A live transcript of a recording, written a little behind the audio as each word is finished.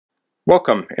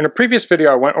Welcome. In a previous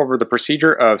video I went over the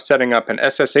procedure of setting up an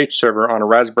SSH server on a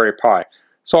Raspberry Pi.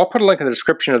 So I'll put a link in the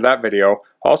description of that video.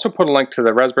 I'll also put a link to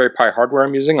the Raspberry Pi hardware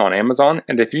I'm using on Amazon,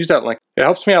 and if you use that link, it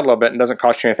helps me out a little bit and doesn't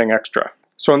cost you anything extra.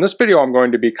 So in this video I'm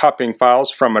going to be copying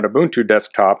files from an Ubuntu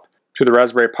desktop to the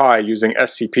Raspberry Pi using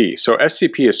SCP. So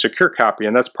SCP is secure copy,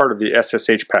 and that's part of the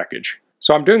SSH package.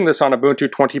 So I'm doing this on Ubuntu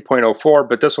 20.04,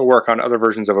 but this will work on other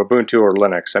versions of Ubuntu or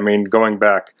Linux. I mean, going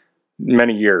back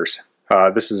many years.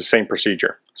 This is the same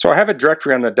procedure. So I have a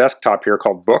directory on the desktop here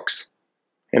called books,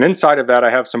 and inside of that I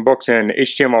have some books in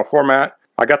HTML format.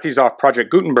 I got these off Project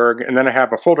Gutenberg, and then I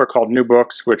have a folder called New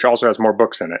Books, which also has more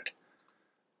books in it.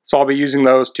 So I'll be using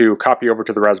those to copy over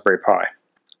to the Raspberry Pi.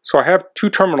 So I have two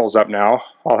terminals up now.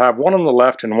 I'll have one on the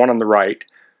left and one on the right.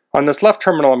 On this left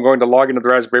terminal I'm going to log into the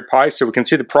Raspberry Pi so we can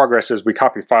see the progress as we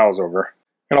copy files over.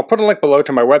 And I'll put a link below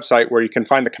to my website where you can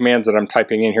find the commands that I'm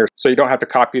typing in here so you don't have to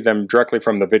copy them directly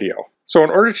from the video. So in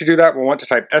order to do that, we'll want to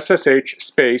type SSH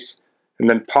space and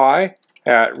then pi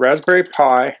at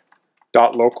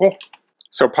raspberrypi.local.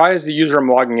 So pi is the user I'm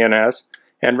logging in as,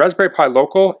 and Raspberry Pi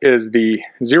local is the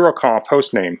 0conf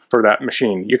host name for that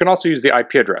machine. You can also use the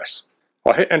IP address.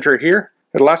 I'll hit enter here.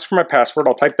 It'll ask for my password.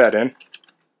 I'll type that in.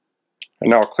 And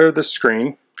now I'll clear this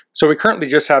screen. So we currently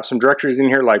just have some directories in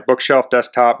here like bookshelf,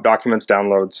 desktop, documents,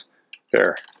 downloads,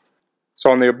 there.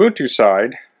 So on the Ubuntu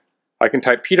side, I can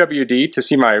type pwd to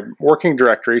see my working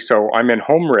directory, so I'm in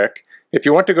home ric. If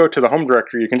you want to go to the home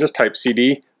directory, you can just type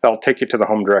cd, that'll take you to the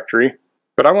home directory.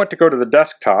 But I want to go to the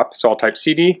desktop, so I'll type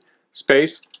cd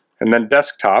space and then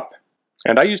desktop.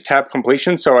 And I use tab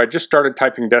completion, so I just started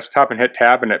typing desktop and hit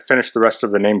tab and it finished the rest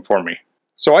of the name for me.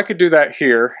 So I could do that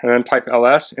here and then type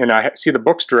ls and I see the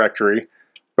books directory.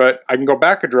 But I can go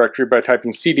back a directory by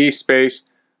typing cd space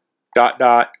 /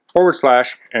 enter,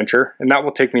 and that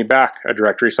will take me back a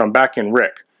directory, so I'm back in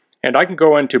ric. And I can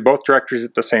go into both directories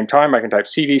at the same time. I can type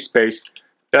cd space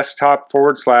desktop /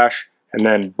 and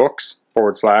then books /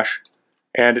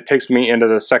 and it takes me into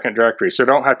the second directory. So I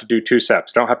don't have to do two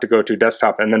steps. Don't have to go to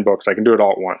desktop and then books. I can do it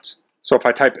all at once. So if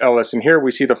I type ls in here,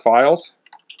 we see the files.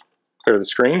 Clear the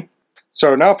screen.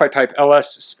 So now if I type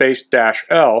ls space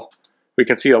 -l, we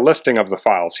can see a listing of the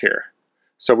files here.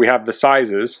 So we have the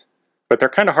sizes, but they're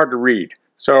kind of hard to read.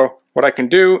 So what I can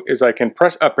do is I can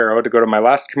press up arrow to go to my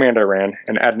last command I ran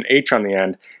and add an H on the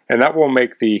end, and that will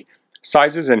make the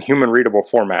sizes in human readable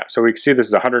format. So we can see this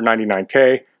is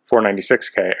 199K,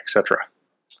 496K, etc.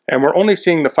 And we're only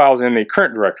seeing the files in the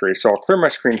current directory, so I'll clear my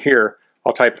screen here.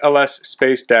 I'll type ls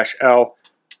space -l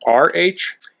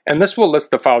rh, and this will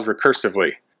list the files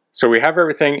recursively. So we have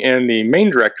everything in the main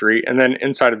directory, and then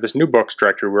inside of this new books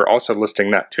directory we're also listing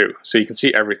that too, so you can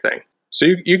see everything. So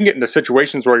you can get into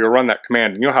situations where you'll run that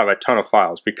command and you'll have a ton of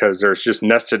files because there's just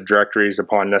nested directories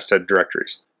upon nested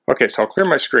directories. Okay, so I'll clear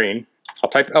my screen, I'll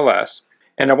type ls,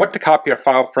 and I want to copy a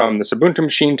file from this Ubuntu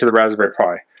machine to the Raspberry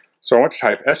Pi. So I want to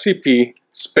type scp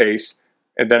space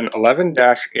and then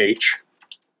 11-h,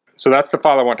 so that's the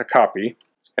file I want to copy,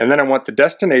 and then I want the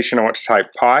destination, I want to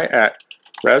type pi at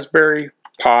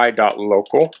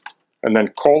raspberrypi.local and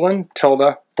then :/.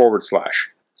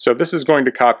 So this is going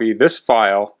to copy this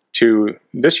file to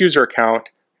this user account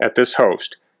at this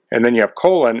host, and then you have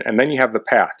colon and then you have the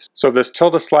path. So this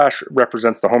 /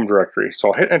 represents the home directory. So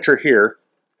I'll hit enter here.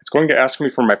 It's going to ask me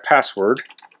for my password.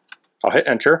 I'll hit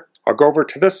enter. I'll go over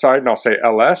to this side and I'll say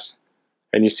ls,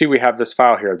 and you see we have this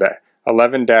file here, that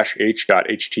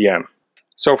 11-h.htm.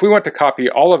 So if we want to copy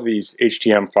all of these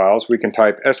HTML files, we can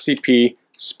type scp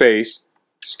space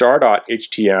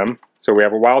star.htm, so we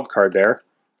have a wildcard there,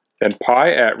 then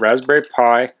pi at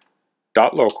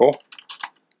raspberrypi.local :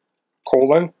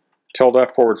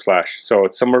 > so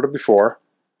it's similar to before.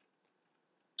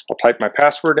 I'll type my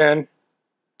password in.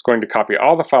 It's going to copy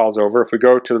all the files over. If we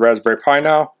go to the Raspberry Pi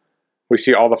now, we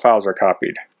see all the files are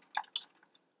copied.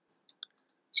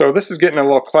 So this is getting a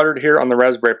little cluttered here on the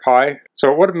Raspberry Pi,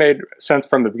 so it would have made sense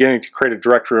from the beginning to create a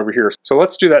directory over here. So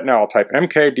let's do that now. I'll type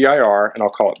mkdir and I'll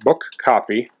call it book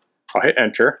copy. I'll hit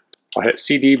enter. I'll hit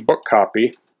cd book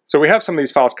copy. So we have some of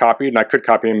these files copied, and I could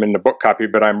copy them in the book copy,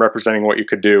 but I'm representing what you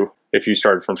could do if you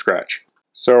started from scratch.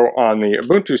 So on the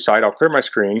Ubuntu side, I'll clear my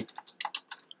screen.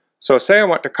 So say I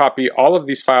want to copy all of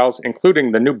these files,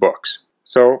 including the new books.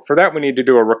 So for that we need to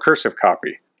do a recursive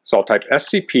copy. So I'll type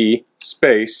scp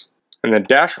space and then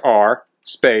 -r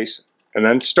space and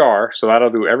then star, so that'll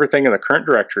do everything in the current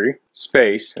directory,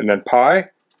 space, and then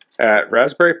pi at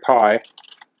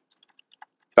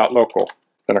raspberrypi.local,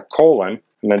 then a colon,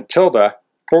 and then /,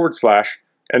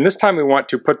 and this time we want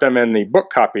to put them in the book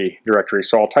copy directory,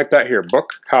 so I'll type that here,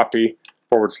 book copy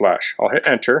 /. I'll hit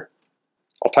enter.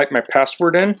 I'll type my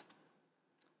password in,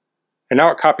 and now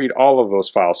it copied all of those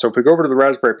files. So if we go over to the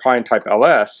Raspberry Pi and type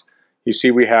ls, you see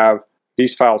we have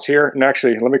these files here. And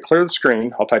actually, let me clear the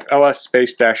screen. I'll type ls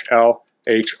space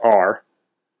 -lhr,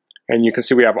 and you can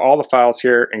see we have all the files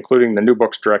here, including the new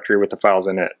books directory with the files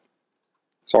in it.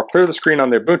 So I'll clear the screen on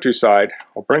the Ubuntu side.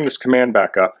 I'll bring this command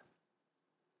back up.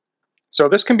 So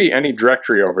this can be any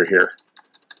directory over here.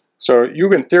 So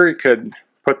you, in theory, could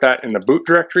put that in the boot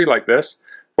directory like this,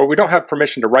 but we don't have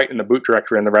permission to write in the boot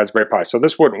directory in the Raspberry Pi, so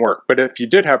this wouldn't work. But if you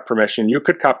did have permission, you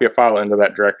could copy a file into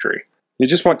that directory. You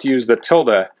just want to use the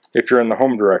tilde if you're in the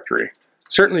home directory.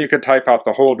 Certainly you could type out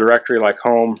the whole directory like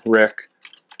home, Rick,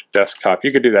 desktop.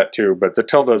 You could do that too, but the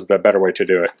tilde is the better way to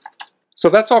do it. So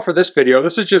that's all for this video.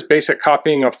 This is just basic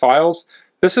copying of files.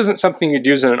 This isn't something you'd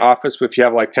use in an office if you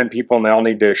have like 10 people and they all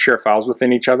need to share files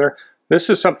within each other. This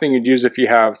is something you'd use if you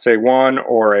have, say, one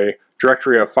or a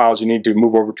directory of files you need to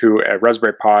move over to a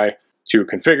Raspberry Pi to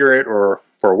configure it, or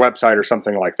for a website or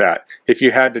something like that. If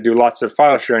you had to do lots of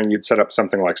file sharing, you'd set up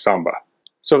something like Samba.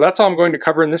 So that's all I'm going to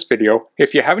cover in this video.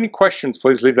 If you have any questions,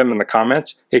 please leave them in the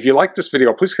comments. If you like this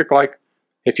video, please click like.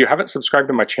 If you haven't subscribed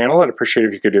to my channel, I'd appreciate it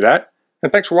if you could do that.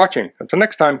 And thanks for watching. Until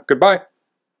next time, goodbye.